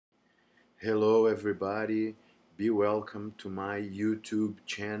Hello everybody, be welcome to my YouTube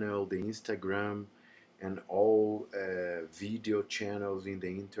channel, the Instagram and all video channels in the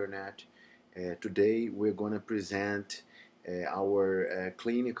internet. Today we're going to present our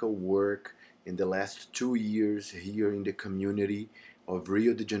clinical work in the last 2 years here in the community of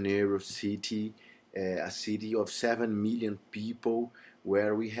Rio de Janeiro city, a city of 7 million people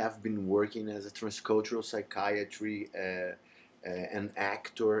where we have been working as a transcultural psychiatry an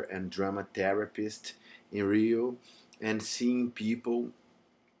actor and drama therapist in Rio and seeing people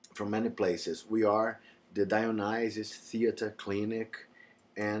from many places. We are the DyoNises Theater Clinic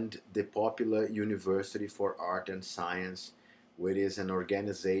and the Popular University for Art and Science, which is an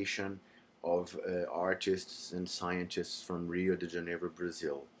organization of artists and scientists from Rio de Janeiro,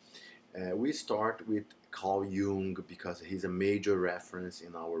 Brazil. We start with Carl Jung because he's a major reference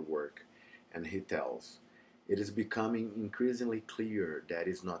in our work, and he tells, it is becoming increasingly clear that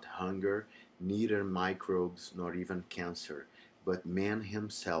it's not hunger, neither microbes nor even cancer, but man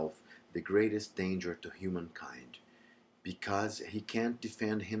himself the greatest danger to humankind, because he can't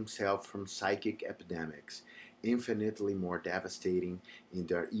defend himself from psychic epidemics, infinitely more devastating in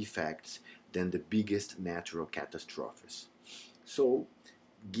their effects than the biggest natural catastrophes. So,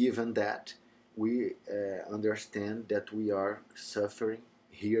 given that, we understand that we are suffering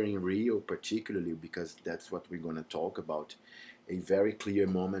here in Rio, particularly because that's what we're going to talk about, a very clear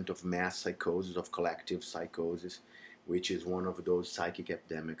moment of mass psychosis, of collective psychosis, which is one of those psychic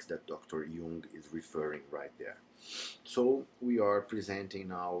epidemics that Dr. Jung is referring right there. So we are presenting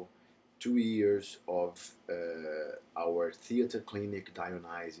now 2 years of our theater clinic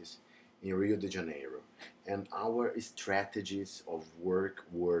DyoNises in Rio de Janeiro. And our strategies of work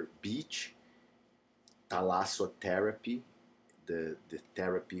were beach, thalassotherapy, the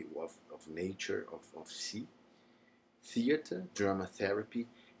therapy of nature, of sea, theater, drama therapy,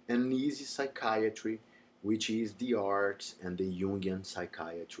 and Nise-psychiatry, which is the arts and the Jungian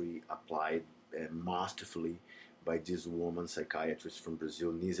psychiatry applied masterfully by this woman psychiatrist from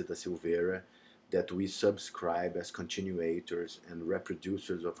Brazil, Nise da Silveira, that we subscribe as continuators and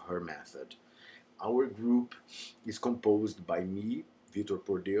reproducers of her method. Our group is composed by me, Vitor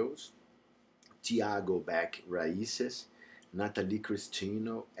Por Deus, Tiago Beck Raices, Nathalie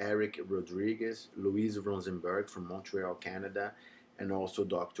Cristino, Eric Rodriguez, Louise Rosenberg from Montreal, Canada, and also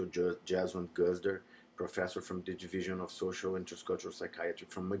Dr. Jaswant Gusder, professor from the Division of Social and Transcultural Psychiatry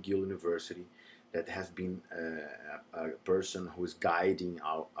from McGill University, that has been a person who is guiding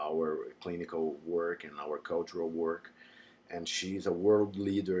our clinical work and our cultural work, and she's a world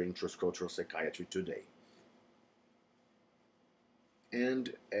leader in transcultural psychiatry today.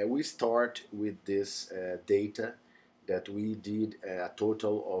 And we start with this data that we did a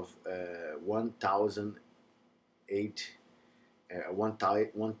total of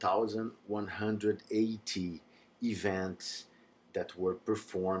 1,180 events that were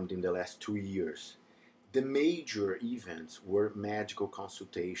performed in the last 2 years. The major events were medical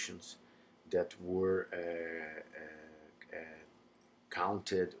consultations that were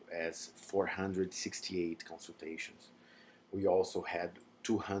counted as 468 consultations. We also had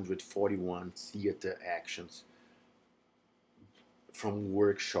 241 theater actions from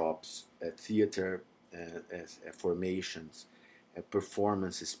workshops, theater formations,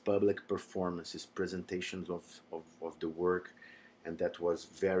 performances, public performances, presentations of the work, and that was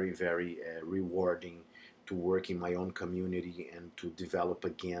very, very rewarding to work in my own community and to develop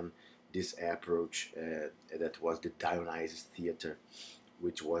again this approach that was the DyoNises theater,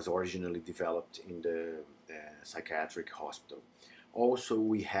 which was originally developed in the psychiatric hospital. Also,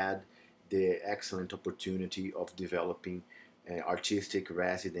 we had the excellent opportunity of developing artistic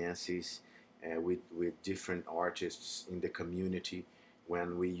residencies with different artists in the community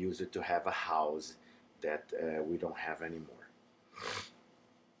when we used it to have a house that we don't have anymore.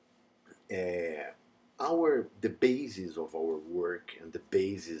 The basis of our work and the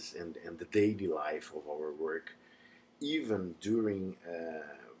basis and the daily life of our work, even during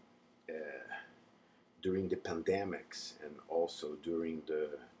the pandemics and also during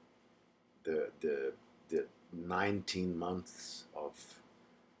the 19 months of,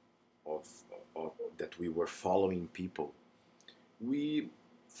 that we were following people, we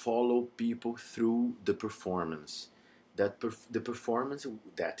follow people through the performance. The performance,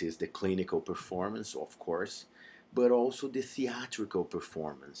 that is the clinical performance, of course, but also the theatrical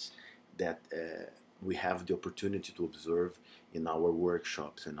performance that we have the opportunity to observe in our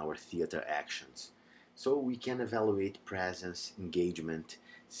workshops and our theater actions. So we can evaluate presence, engagement,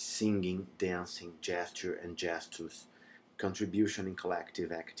 singing, dancing, gesture and gestures, contribution in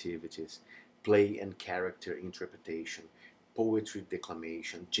collective activities, play and character interpretation, poetry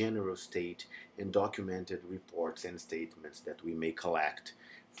declamation, general state, and documented reports and statements that we may collect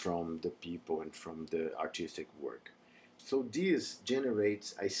from the people and from the artistic work. So this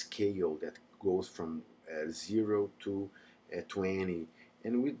generates a scale that goes from 0 to 20,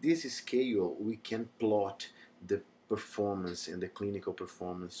 and with this scale we can plot the performance and the clinical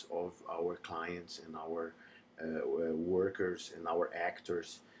performance of our clients and our workers and our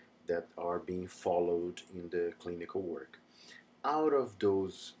actors that are being followed in the clinical work. Out of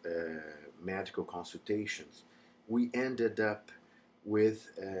those medical consultations, we ended up with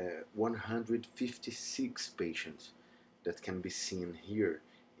 156 patients that can be seen here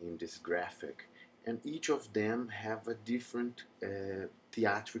in this graphic, and each of them have a different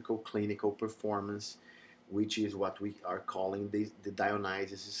theatrical clinical performance, which is what we are calling the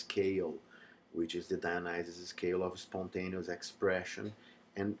DyoNises scale, which is the DyoNises scale of spontaneous expression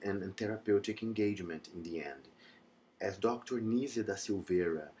and therapeutic engagement in the end. As Dr. Nise da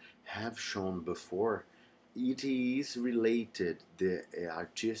Silveira have shown before, it is related, the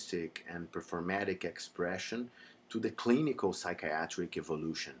artistic and performatic expression, to the clinical psychiatric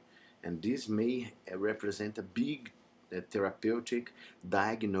evolution. And this may represent a big therapeutic,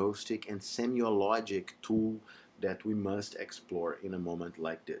 diagnostic, and semiologic tool that we must explore in a moment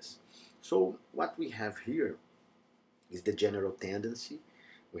like this. So what we have here is the general tendency.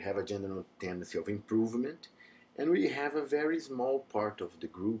 We have a general tendency of improvement, and we have a very small part of the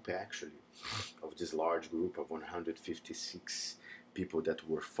group, actually, of this large group of 156 people that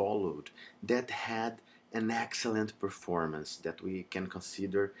were followed, that had an excellent performance that we can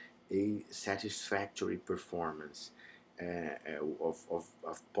consider a satisfactory performance,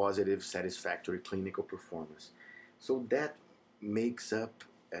 of positive, satisfactory clinical performance. So that makes up,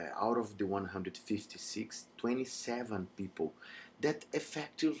 out of the 156, 27 people that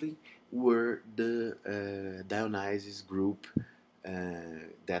effectively were the DyoNises group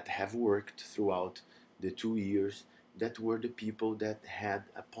that have worked throughout the 2 years, that were the people that had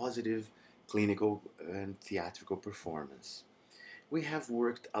a positive clinical and theatrical performance. We have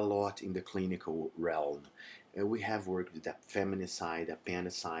worked a lot in the clinical realm. We have worked with feminicide,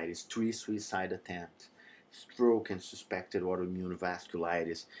 appendicitis, 3 suicide attempts, stroke and suspected autoimmune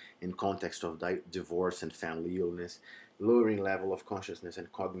vasculitis in context of divorce and family illness, lowering level of consciousness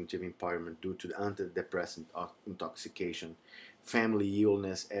and cognitive impairment due to antidepressant intoxication, family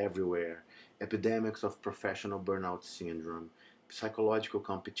illness everywhere, epidemics of professional burnout syndrome, psychological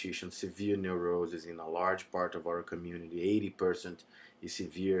competition, severe neurosis in a large part of our community. 80% is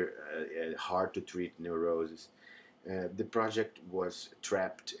severe, hard to treat neurosis. The project was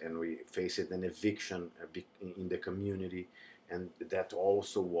trapped, and we faced an eviction in the community, and that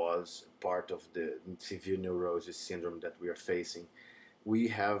also was part of the severe neurosis syndrome that we are facing. We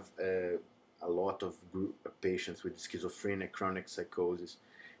have a lot of patients with schizophrenia, chronic psychosis.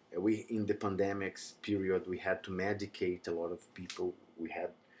 In the pandemics period, we had to medicate a lot of people. We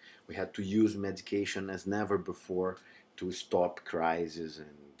had to use medication as never before to stop crises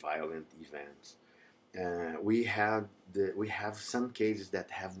and violent events. We have some cases that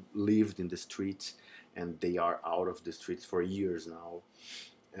have lived in the streets, and they are out of the streets for years now.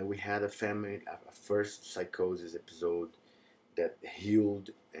 We had a first psychosis episode that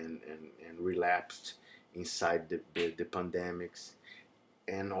healed and relapsed inside the pandemics,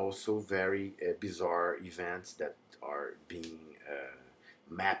 and also very bizarre events that are being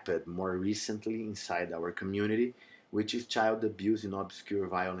mapped more recently inside our community, which is child abuse in obscure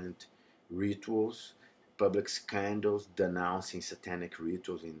violent rituals, public scandals denouncing satanic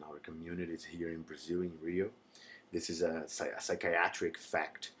rituals in our communities here in Brazil, in Rio. This is a psychiatric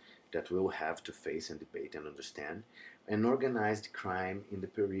fact that we'll have to face and debate and understand. And organized crime in the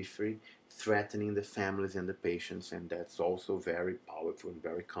periphery, threatening the families and the patients, and that's also very powerful and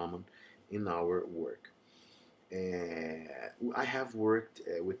very common in our work. I have worked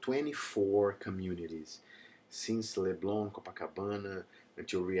with 24 communities since Leblon, Copacabana,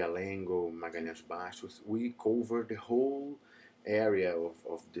 until Realengo, Magalhães Baixos. We cover the whole area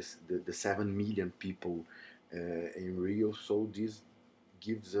of the 7 million people in Rio, so this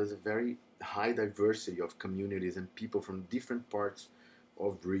gives us a very high diversity of communities and people from different parts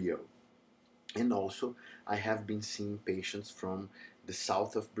of Rio. And also, I have been seeing patients from the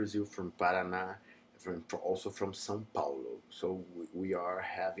south of Brazil, from Paraná, also from São Paulo. So we are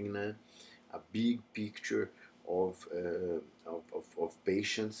having a big picture of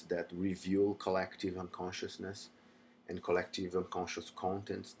patients that reveal collective unconsciousness and collective unconscious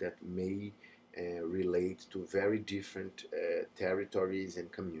contents that may relate to very different territories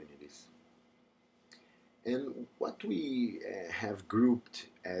and communities. And what we have grouped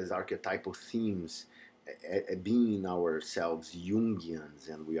as archetypal themes being ourselves Jungians,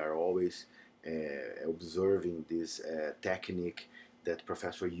 and we are always observing this technique that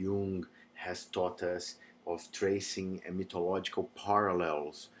Professor Jung has taught us of tracing mythological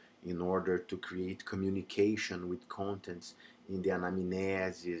parallels in order to create communication with contents in the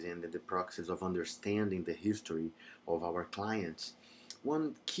anamnesis and the process of understanding the history of our clients.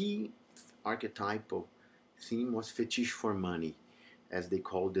 One key archetypal theme was fetish for money, as they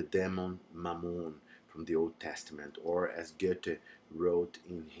call the demon Mammon from the Old Testament, or as Goethe wrote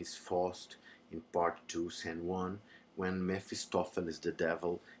in his Faust in Part 2, Scene 1, when Mephistopheles, the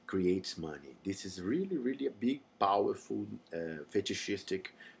devil, creates money. This is really, really a big, powerful,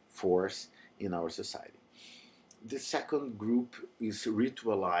 fetishistic force in our society. The second group is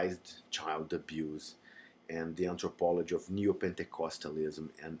ritualized child abuse and the anthropology of Neo-Pentecostalism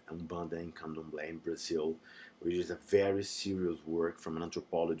and Umbanda and Candomblé in Brazil, which is a very serious work from an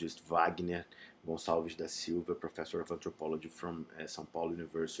anthropologist, Wagner Gonçalves da Silva, professor of anthropology from São Paulo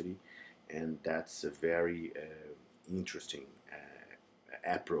University, and that's a very interesting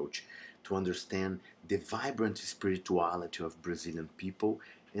approach to understand the vibrant spirituality of Brazilian people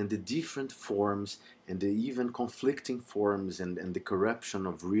and the different forms and the even conflicting forms and the corruption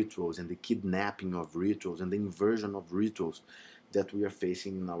of rituals and the kidnapping of rituals and the inversion of rituals that we are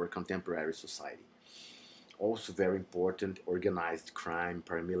facing in our contemporary society. Also very important, organized crime,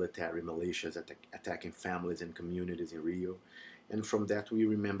 paramilitary militias attacking families and communities in Rio. And from that we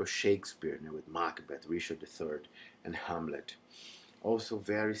remember Shakespeare, with Macbeth, Richard III, and Hamlet. Also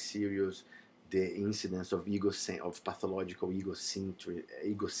very serious, the incidence of pathological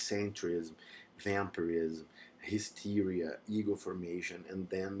egocentrism, vampirism, hysteria, ego formation, and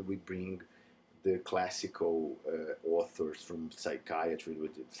then we bring the classical authors from psychiatry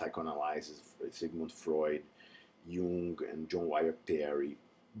with psychoanalysis, Sigmund Freud, Jung, and John Wyatt Perry,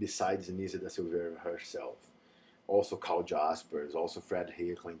 besides Nise da Silva herself. Also Carl Jaspers, also Fred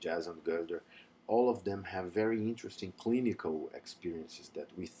Hickling, Jason Gurder. All of them have very interesting clinical experiences that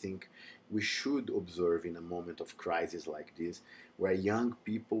we think we should observe in a moment of crisis like this, where young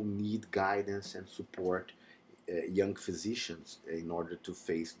people need guidance and support, young physicians, in order to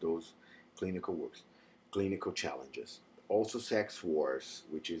face those clinical challenges. Also sex wars,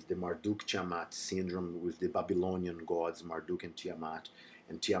 which is the Marduk-Tiamat syndrome with the Babylonian gods Marduk and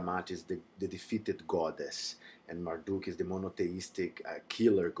Tiamat is the defeated goddess, and Marduk is the monotheistic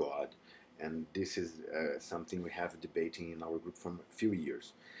killer god. And this is something we have debating in our group for a few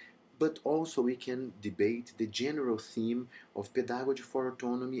years. But also we can debate the general theme of pedagogy for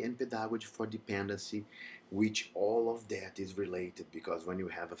autonomy and pedagogy for dependency, which all of that is related, because when you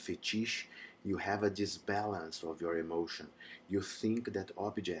have a fetish, you have a disbalance of your emotion. You think that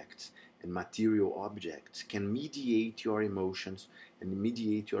objects and material objects can mediate your emotions and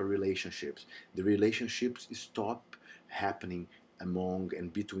mediate your relationships. The relationships stop happening among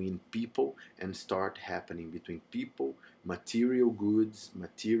and between people and start happening between people, material goods,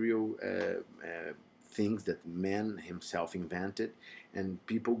 material things that man himself invented, and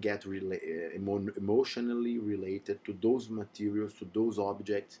people get emotionally related to those materials, to those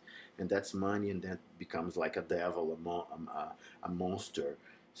objects, and that's money, and that becomes like a devil, a monster,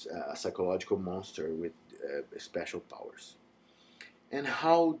 a psychological monster with special powers. And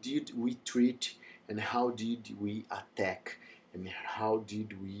how did we treat and how did we attack and how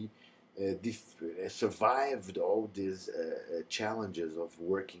did we survive all these challenges of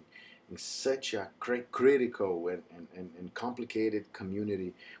working in such a critical and complicated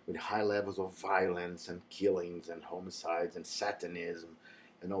community with high levels of violence and killings and homicides and satanism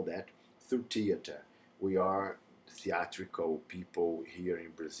and all that through theater. We are theatrical people here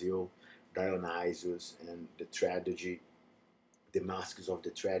in Brazil, DyoNises and the tragedy, the masks of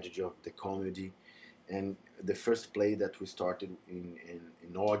the tragedy of the comedy. And the first play that we started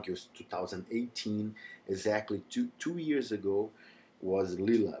in August 2018, exactly two years ago, was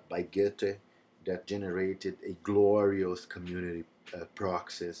Lila by Goethe, that generated a glorious community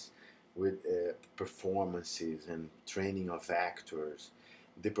process with performances and training of actors,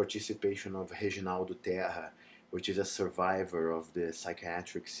 the participation of Reginaldo Terra, which is a survivor of the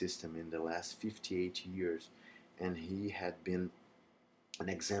psychiatric system in the last 58 years, and he had been an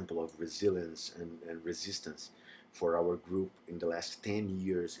example of resilience and resistance for our group in the last 10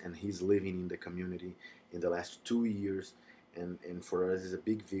 years, and he's living in the community in the last 2 years, and for us it's a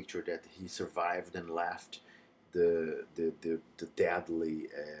big victory that he survived and left the deadly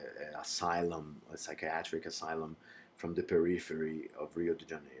asylum, a psychiatric asylum from the periphery of Rio de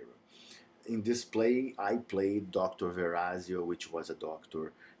Janeiro. In this play, I played Dr. Verazio, which was a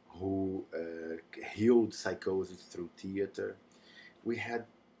doctor who healed psychosis through theater. We had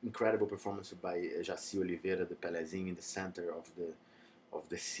incredible performance by Jaci Oliveira, the Pelezinho, in the center of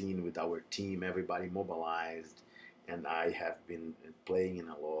the scene with our team, everybody mobilized, and I have been playing in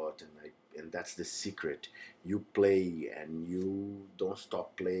a lot, and that's the secret. You play and you don't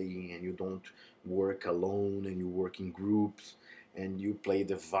stop playing, and you don't work alone, and you work in groups, and you play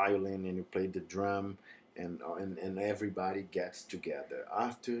the violin and you play the drum, and everybody gets together.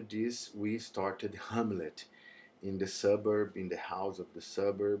 After this, we started Hamlet in the suburb, in the house of the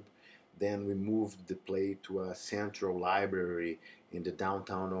suburb. Then we moved the play to a central library in the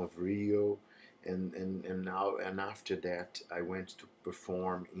downtown of Rio, and after that I went to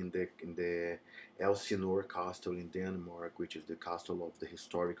perform in the Elsinore Castle in Denmark, which is the castle of the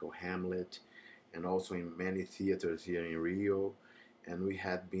historical Hamlet, and also in many theaters here in Rio. And we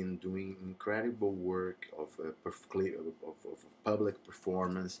had been doing incredible work of public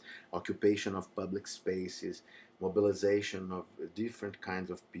performance, occupation of public spaces, mobilization of different kinds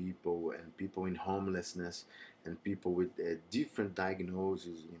of people, and people in homelessness, and people with different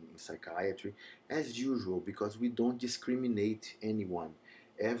diagnoses in psychiatry, as usual, because we don't discriminate anyone.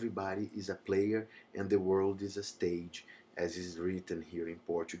 Everybody is a player and the world is a stage, as is written here in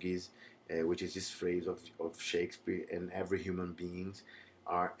Portuguese, which is this phrase of Shakespeare, and every human beings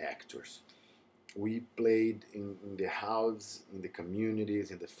are actors. We played in the house, in the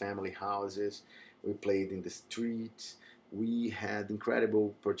communities, in the family houses. We played in the streets. We had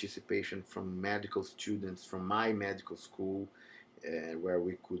incredible participation from medical students from my medical school, where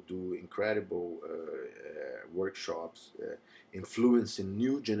we could do incredible workshops, influencing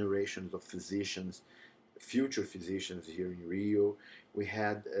new generations of physicians, future physicians here in Rio. We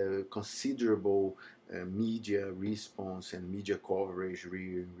had considerable media response and media coverage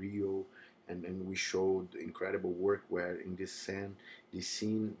in Rio, and we showed incredible work where in this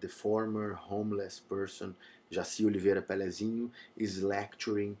scene, the former homeless person, Jaci Oliveira Pelezinho, is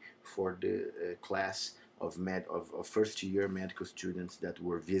lecturing for the class of first year medical students that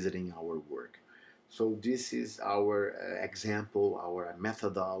were visiting our work. So this is our example, our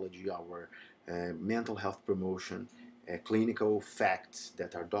methodology, our mental health promotion, clinical facts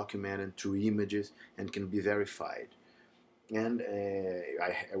that are documented through images and can be verified. And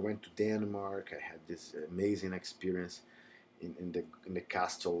I went to Denmark. I had this amazing experience in the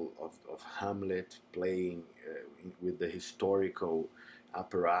castle of Hamlet, playing with the historical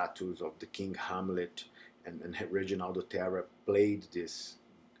apparatus of the King Hamlet, and Reginaldo Terra played this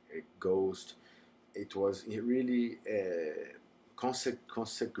ghost. It was really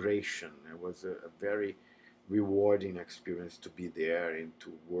consecration. It was a very rewarding experience to be there and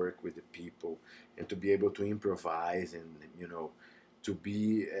to work with the people and to be able to improvise, and to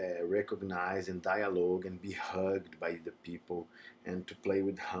be recognized in dialogue and be hugged by the people, and to play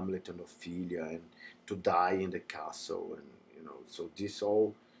with Hamlet and Ophelia, and to die in the castle, and so this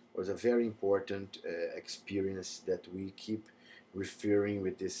all was a very important experience that we keep referring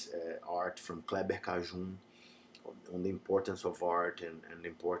with this art from Kleber Cajun on the importance of art, and the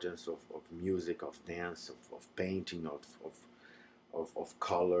importance of music, of dance, of painting, of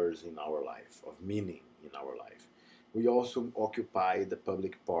colors in our life, of meaning in our life. We also occupied the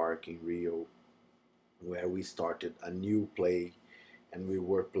public park in Rio, where we started a new play, and we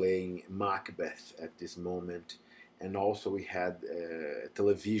were playing Macbeth at this moment. And also we had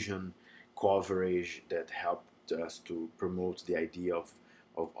television coverage that helped us to promote the idea of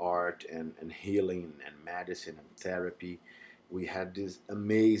art and healing and medicine and therapy. We had this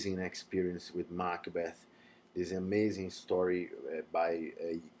amazing experience with Macbeth, this amazing story by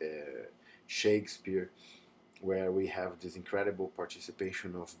Shakespeare, where we have this incredible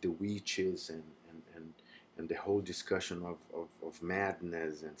participation of the witches, and the whole discussion of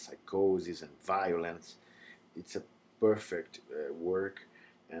madness and psychosis and violence. It's a perfect work,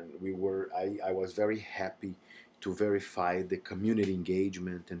 and I was very happy to verify the community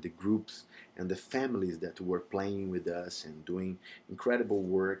engagement and the groups and the families that were playing with us and doing incredible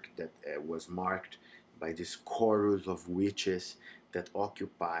work that was marked by this chorus of witches that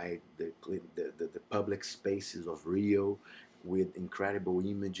occupied the public spaces of Rio, with incredible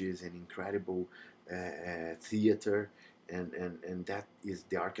images and incredible theater, and that is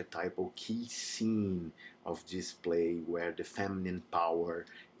the archetypal key scene of this play, where the feminine power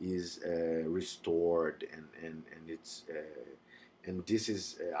is restored, and it's and this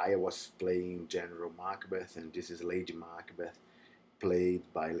is I was playing General Macbeth, and this is Lady Macbeth, played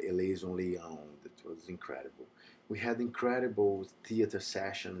by Elison Leon. That was incredible. We had incredible theater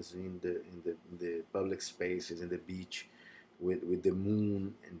sessions in the public spaces, in the beach, with the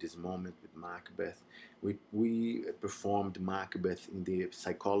moon in this moment with Macbeth. We performed Macbeth in the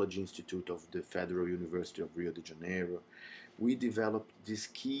Psychology Institute of the Federal University of Rio de Janeiro. we developed this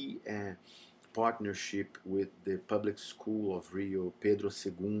key partnership with the public school of Rio, Pedro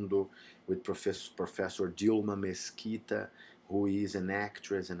II, with Professor Dilma Mesquita, who is an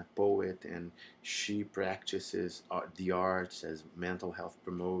actress and a poet, and she practices the arts as mental health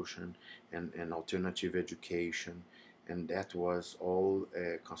promotion and alternative education. And that was all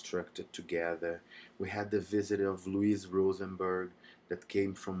constructed together. We had the visit of Louise Rosenberg that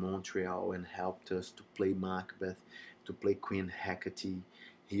came from Montreal and helped us to play Macbeth, to play Queen Hecate.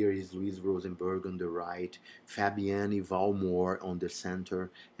 Here is Louise Rosenberg on the right, Fabienne Valmore on the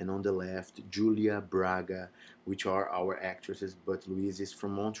center, and on the left, Julia Braga, which are our actresses, but Louise is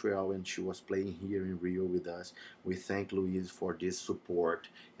from Montreal and she was playing here in Rio with us. We thank Louise for this support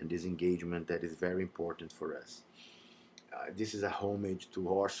and this engagement that is very important for us. This is a homage to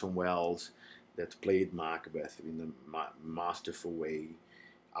Orson Welles that played Macbeth in a masterful way.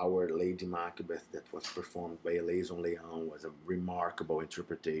 Our Lady Macbeth that was performed by Elison Leão was a remarkable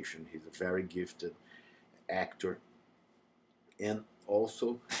interpretation. He's a very gifted actor. And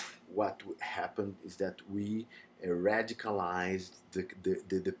also what happened is that we radicalized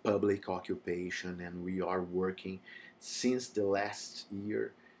the public occupation, and we are working since the last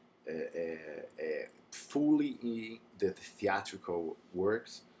year fully in the theatrical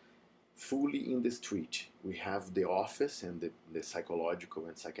works, fully in the street. We have the office and the psychological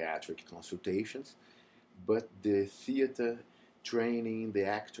and psychiatric consultations, but the theater training, the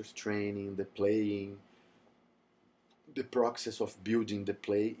actors training, the playing, the process of building the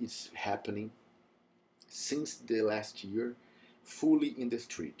play is happening since the last year fully in the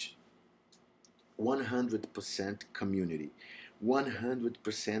street. 100% community,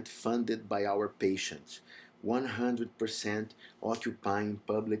 100% funded by our patients, 100% occupying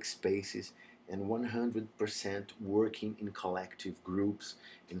public spaces, and 100% working in collective groups,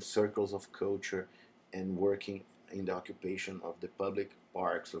 in circles of culture, and working in the occupation of the public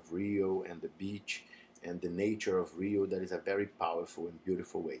parks of Rio and the beach and the nature of Rio. That is a very powerful and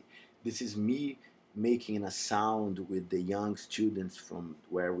beautiful way. This is me making a sound with the young students from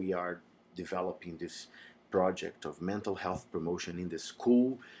where we are developing this project of mental health promotion in the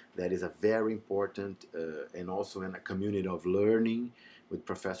school. That is a very important and also in a community of learning with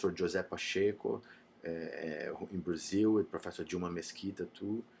Professor José Pacheco in Brazil, with Professor Dilma Mesquita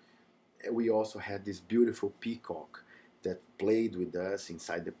too. We also had this beautiful peacock that played with us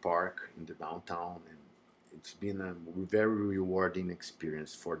inside the park in the downtown, and it's been a very rewarding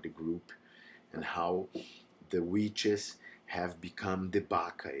experience for the group, and how the witches have become the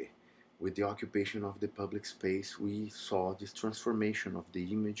Bacchae. With the occupation of the public space, we saw this transformation of the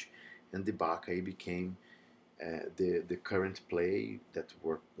image, and the Bacchae became the current play that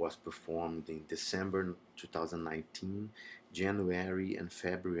was performed in December 2019, January and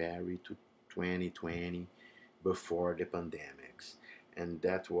February to 2020, before the pandemics. And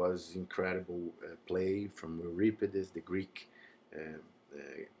that was incredible play from Euripides, the Greek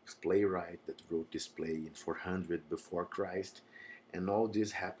playwright that wrote this play in 400 before Christ. And all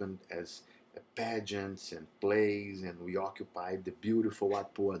this happened as pageants and plays, and we occupied the beautiful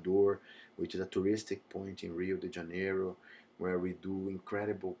Arpoador, which is a touristic point in Rio de Janeiro, where we do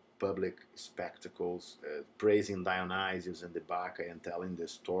incredible public spectacles, praising DyoNises and the Bacchae and telling the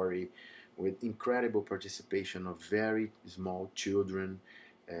story, with incredible participation of very small children,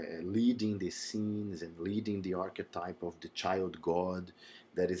 leading the scenes and leading the archetype of the child god.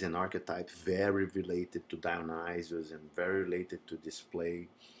 That is an archetype very related to DyoNises and very related to display,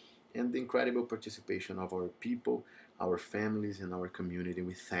 and the incredible participation of our people, our families, and our community.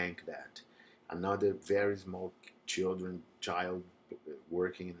 We thank that. Another very small child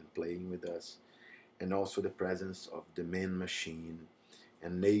working and playing with us, and also the presence of the man machine.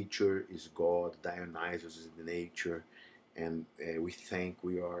 And nature is God, DyoNises is the nature, and we thank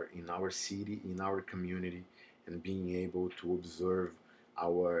we are in our city, in our community, and being able to observe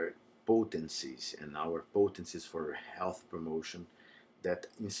our potencies and our potencies for health promotion, that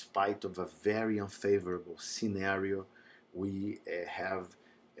in spite of a very unfavorable scenario, we have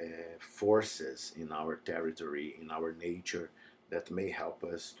forces in our territory, in our nature, that may help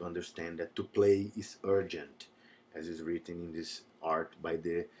us to understand that to play is urgent, as is written in this art by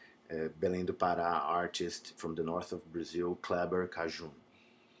the Belém do Pará artist from the north of Brazil, Kleber Cajun.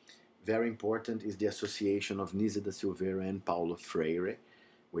 Very important is the association of Nise da Silveira and Paulo Freire,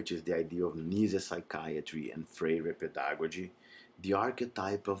 which is the idea of Nise-psychiatry and Freire pedagogy. The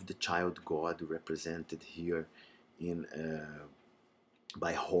archetype of the child god represented here in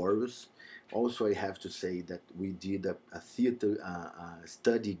by Horus. Also, I have to say that we did a theater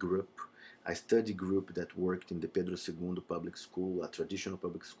study group a study group that worked in the Pedro II public school, a traditional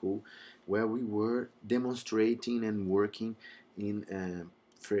public school, where we were demonstrating and working in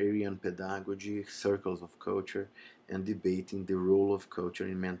Freirean pedagogy, circles of culture, and debating the role of culture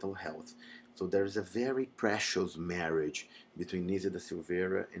in mental health. So there is a very precious marriage between Nise da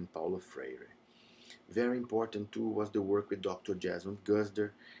Silveira and Paulo Freire. Very important too was the work with Dr. Jasmine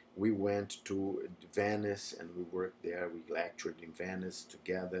Gusder. We went to Venice and we worked there. We lectured in Venice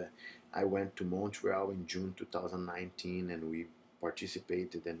together. I went to Montreal in June 2019 and we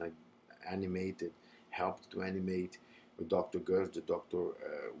participated and I animated, helped to animate with Dr. Gusder, Dr.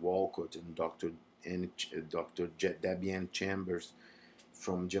 Walcott, and Dr. Debian Chambers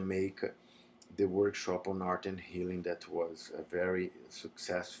from Jamaica, the workshop on art and healing that was a very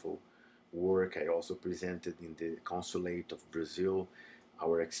successful work. I also presented in the Consulate of Brazil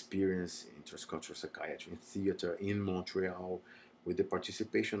our experience in transcultural psychiatry and theater in Montreal, with the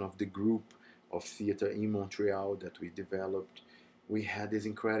participation of the group of theater in Montreal that we developed. We had this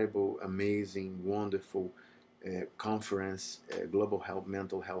incredible, amazing, wonderful conference, Global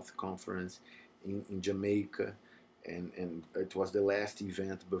Mental Health Conference in Jamaica, and it was the last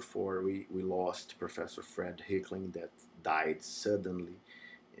event before we lost Professor Fred Hickling, that died suddenly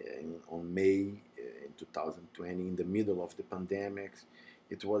on May in 2020, in the middle of the pandemic.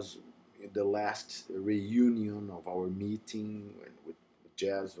 It was the last reunion of our meeting with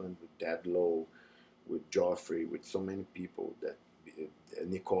Jasmine, with Dadlow, with Joffrey, with so many people, that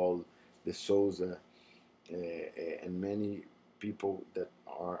Nicole de Souza, and many people that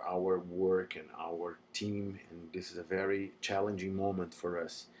are our work and our team, and this is a very challenging moment for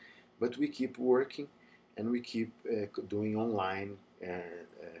us. But we keep working and we keep doing online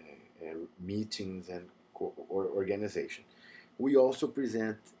meetings and organization. We also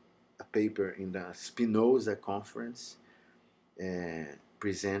present a paper in the Spinoza conference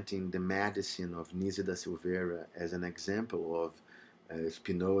presenting the medicine of Nise da Silveira as an example of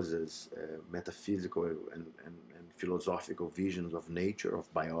Spinoza's metaphysical and philosophical visions of nature,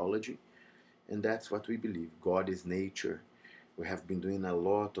 of biology. And that's what we believe. God is nature. We have been doing a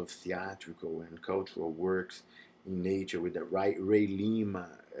lot of theatrical and cultural works in nature with the Ray Lima,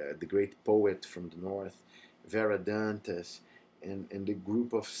 the great poet from the north, Vera Dantas, and the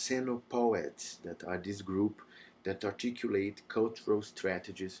group of Xenopoets, that are this group that articulate cultural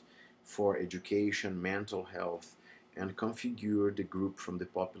strategies for education, mental health, and configure the group from the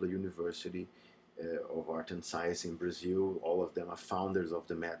Popular University of Art and Science in Brazil. All of them are founders of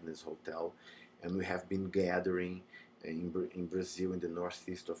the Madness Hotel, and we have been gathering in Brazil, in the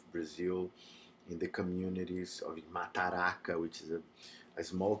northeast of Brazil, in the communities of Mataraca, which is a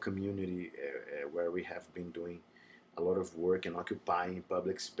small community where we have been doing a lot of work and occupying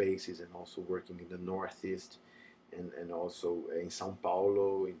public spaces, and also working in the northeast, and also in São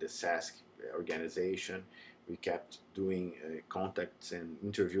Paulo in the SESC organization. We kept doing contacts and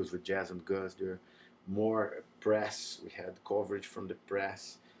interviews with Jasmine Gusder, more press. We had coverage from the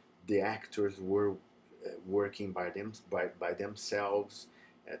press. The actors were working by themselves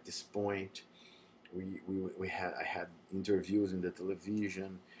at this point. I had interviews in the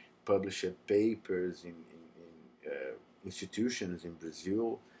television, published papers in institutions in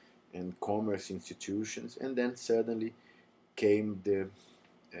Brazil and commerce institutions, and then suddenly came the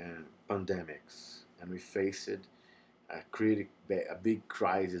pandemics, and we faced a big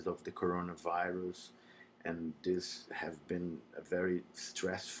crisis of the coronavirus, and this have been very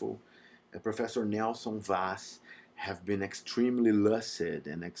stressful. Professor Nelson Vaz have been extremely lucid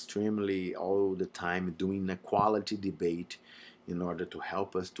and extremely all the time doing a quality debate in order to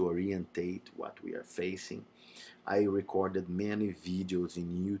help us to orientate what we are facing. I recorded many videos in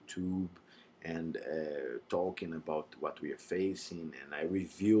YouTube and talking about what we are facing, and I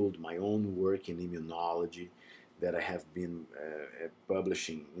revealed my own work in immunology that I have been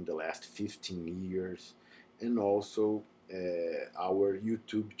publishing in the last 15 years, and also our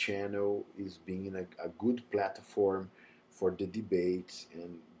YouTube channel is being a good platform for the debates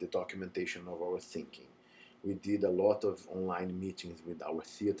and the documentation of our thinking. We did a lot of online meetings with our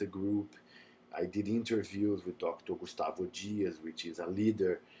theater group. I did interviews with Dr. Gustavo Dias, which is a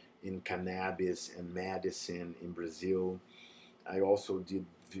leader in cannabis and medicine in Brazil. I also did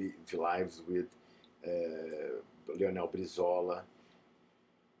lives with Leonel Brizola.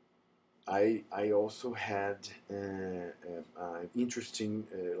 I also had an interesting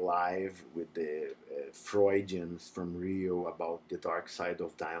live with the Freudians from Rio about the dark side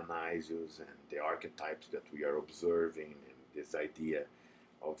of Dionysus and the archetypes that we are observing, and this idea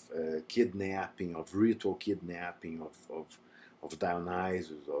of kidnapping, of ritual kidnapping of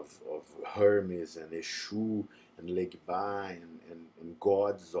Dionysus, of Hermes and Eshu, and Legba and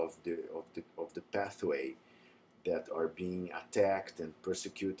gods of the pathway that are being attacked and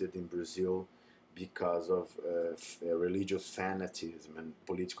persecuted in Brazil because of religious fanatism and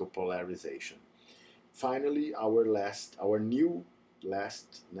political polarization. Finally,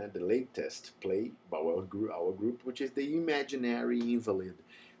 the latest play by our group, which is The Imaginary Invalid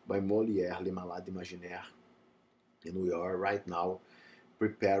by Molière, Le Malade Imaginaire. And we are right now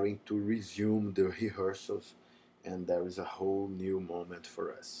preparing to resume the rehearsals, and there is a whole new moment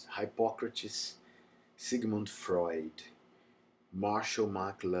for us. Hippocrates, Sigmund Freud, Marshall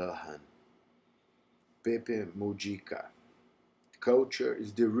McLuhan, Pepe Mujica. Culture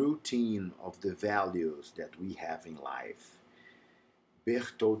is the routine of the values that we have in life.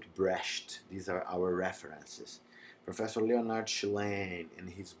 Bertolt Brecht, these are our references. Professor Leonard Shlain, in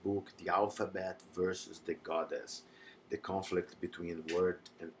his book The Alphabet versus the Goddess, the conflict between word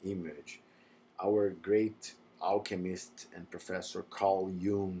and image. Our great alchemist and professor Carl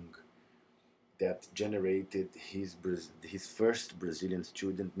Jung, that generated his first Brazilian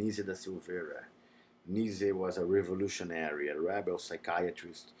student, Nise da Silveira. Nise was a revolutionary, a rebel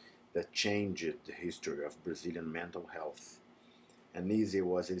psychiatrist that changed the history of Brazilian mental health. And Nise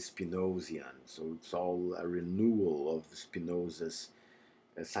was a Spinozian, so it's all a renewal of Spinoza's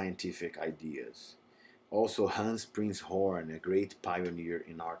scientific ideas. Also, Hans Prinzhorn, a great pioneer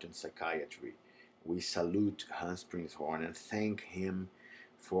in art and psychiatry. We salute Hans Prinzhorn and thank him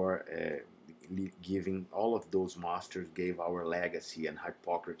for giving all of those masters, gave our legacy, and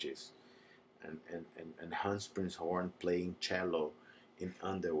Hippocrates and Hans Prinzhorn playing cello in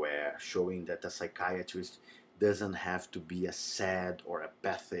underwear, showing that a psychiatrist doesn't have to be a sad or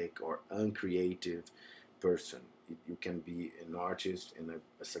apathic or uncreative person. You can be an artist and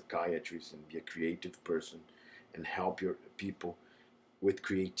a psychiatrist and be a creative person and help your people with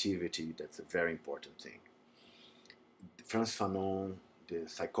creativity. That's a very important thing. Frantz Fanon, The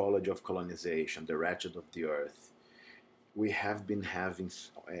Psychology of Colonization, The Wretched of the Earth. We have been having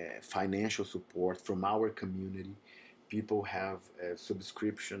financial support from our community. People have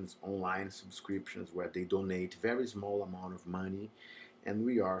subscriptions, online subscriptions, where they donate very small amount of money, and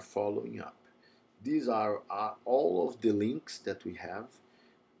we are following up. These are all of the links that we have.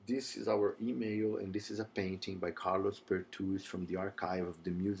 This is our email, and this is a painting by Carlos Pertuz from the archive of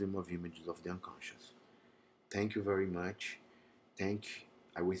the Museum of Images of the Unconscious. Thank you very much.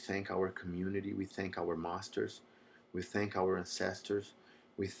 We thank our community, we thank our masters, we thank our ancestors,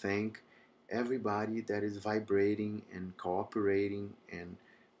 we thank everybody that is vibrating and cooperating and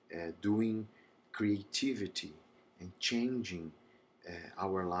doing creativity and changing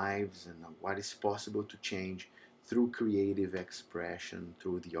our lives and what is possible to change through creative expression,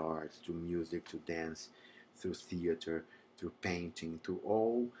 through the arts, through music, through dance, through theater, through painting, through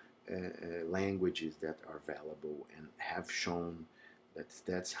all languages that are available, and have shown that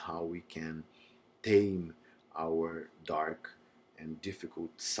that's how we can tame our dark and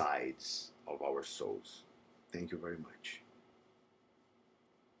difficult sides of our souls. Thank you very much.